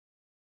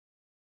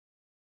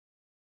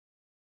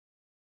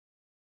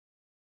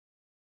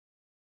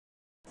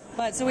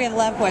But so we have the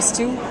LabQuest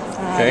 2.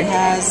 Okay. It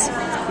has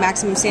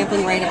maximum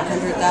sampling rate of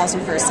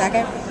 100,000 per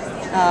second.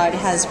 It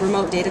has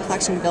remote data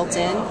collection built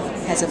in.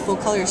 It has a full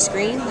color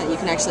screen that you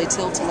can actually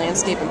tilt to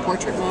landscape and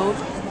portrait mode,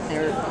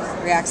 and it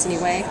reacts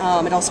anyway.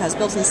 It also has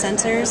built-in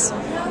sensors,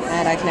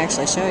 and I can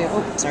actually show you.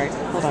 Oh, sorry,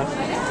 hold on.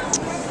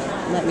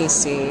 Let me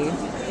see.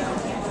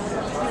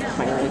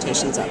 My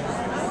orientation's up.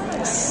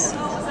 Yes.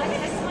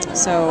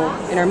 So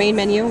in our main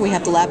menu, we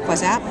have the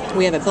LabQuest app.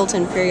 We have a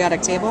built-in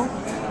periodic table,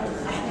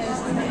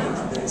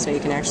 so you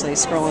can actually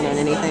scroll in on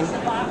anything. So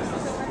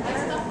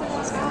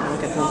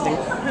look at something.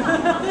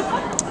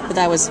 But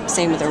that was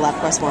same with our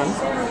LabQuest 1.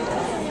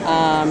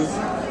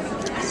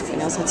 Something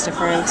else that's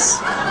different.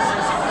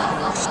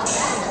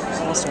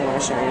 What else do I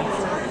want to show you?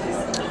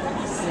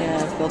 We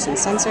have built-in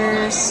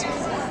sensors.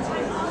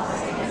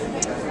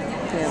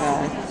 We have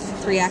a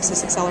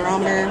 3-axis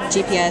accelerometer,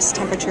 GPS,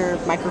 temperature,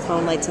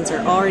 microphone, light sensor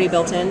already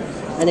built in.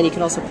 And then you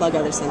can also plug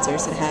other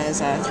sensors. It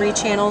has 3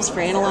 channels for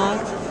analog,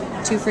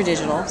 2 for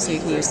digital, so you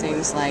can use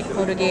things like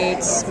photo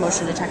gates,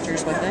 motion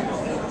detectors with it.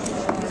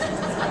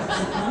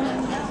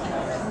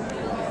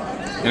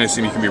 And I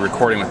assume you can be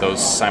recording with those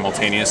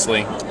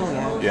simultaneously.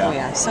 Oh yeah. Yeah. Oh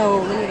yeah.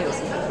 So let me do this.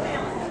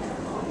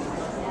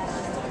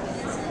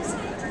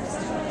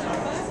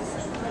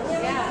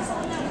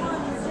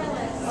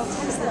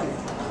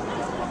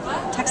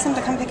 Text them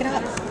to come pick it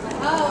up.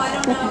 Oh, I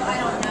don't know.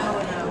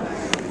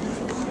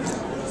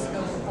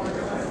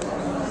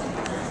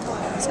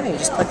 So you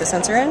just plug the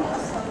sensor in.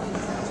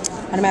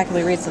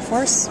 Automatically reads the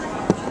force.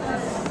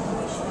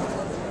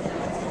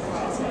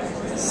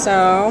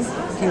 So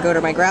you can go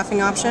to my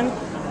graphing option.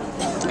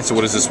 So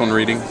what is this one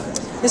reading?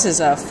 This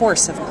is a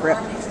force of grip.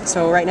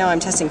 So right now I'm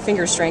testing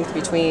finger strength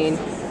between,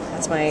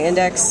 that's my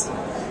index,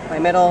 my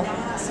middle,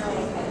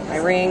 my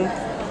ring,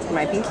 and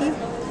my pinky.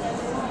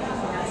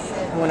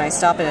 And when I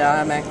stop it, it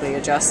automatically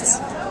adjusts.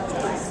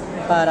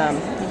 But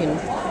you can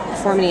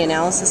perform any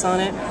analysis on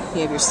it.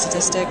 You have your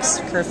statistics,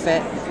 curve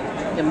fit,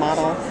 your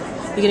model.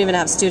 You can even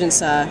have students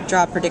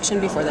draw a prediction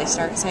before they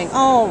start, saying,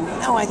 oh,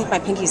 no, I think my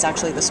pinky is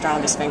actually the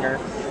strongest finger.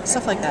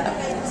 Stuff like that.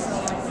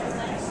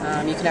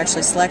 You can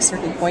actually select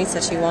certain points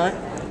that you want,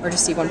 or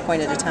just see one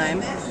point at a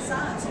time.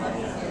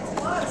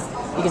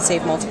 You can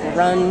save multiple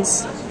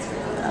runs.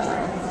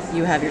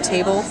 You have your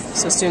table,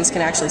 so students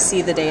can actually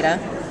see the data.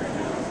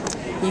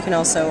 You can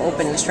also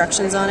open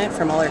instructions on it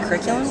from all our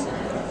curriculum,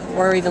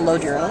 or even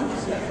load your own.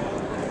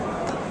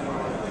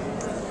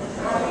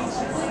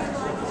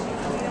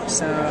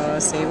 So,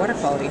 say water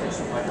quality,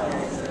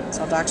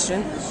 salt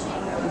oxygen.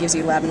 It gives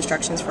you lab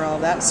instructions for all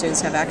of that.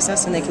 Students have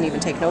access, and they can even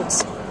take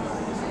notes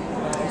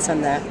and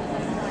send that.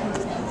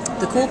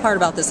 The cool part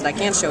about this that I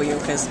can't show you,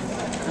 because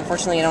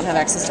unfortunately I don't have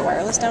access to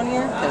wireless down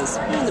here, because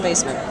I'm in the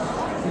basement,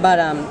 but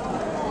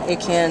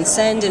it can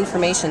send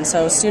information,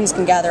 so students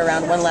can gather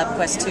around one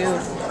LabQuest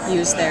 2,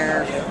 use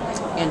their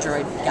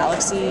Android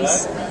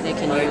Galaxies, they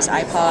can use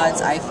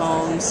iPods,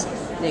 iPhones,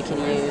 they can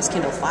use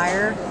Kindle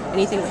Fire,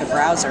 anything with a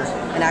browser,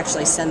 and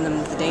actually send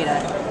them the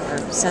data, or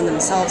send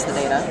themselves the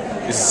data.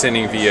 Is it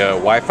sending via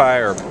Wi-Fi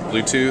or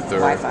Bluetooth or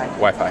Wi-Fi?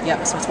 Wi-Fi.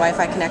 Yep, so it's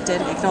Wi-Fi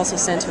connected. It can also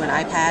send to an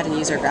iPad and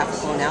use our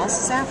graphical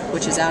analysis app,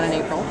 which is out in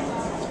April.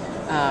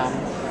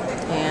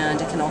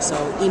 And it can also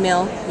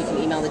email. You can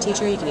email the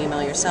teacher, you can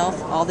email yourself,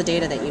 all the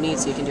data that you need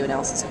so you can do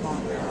analysis at home.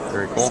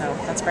 Very cool. So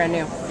that's brand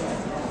new.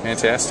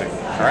 Fantastic.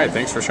 All right,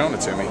 thanks for showing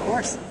it to me. Of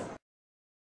course.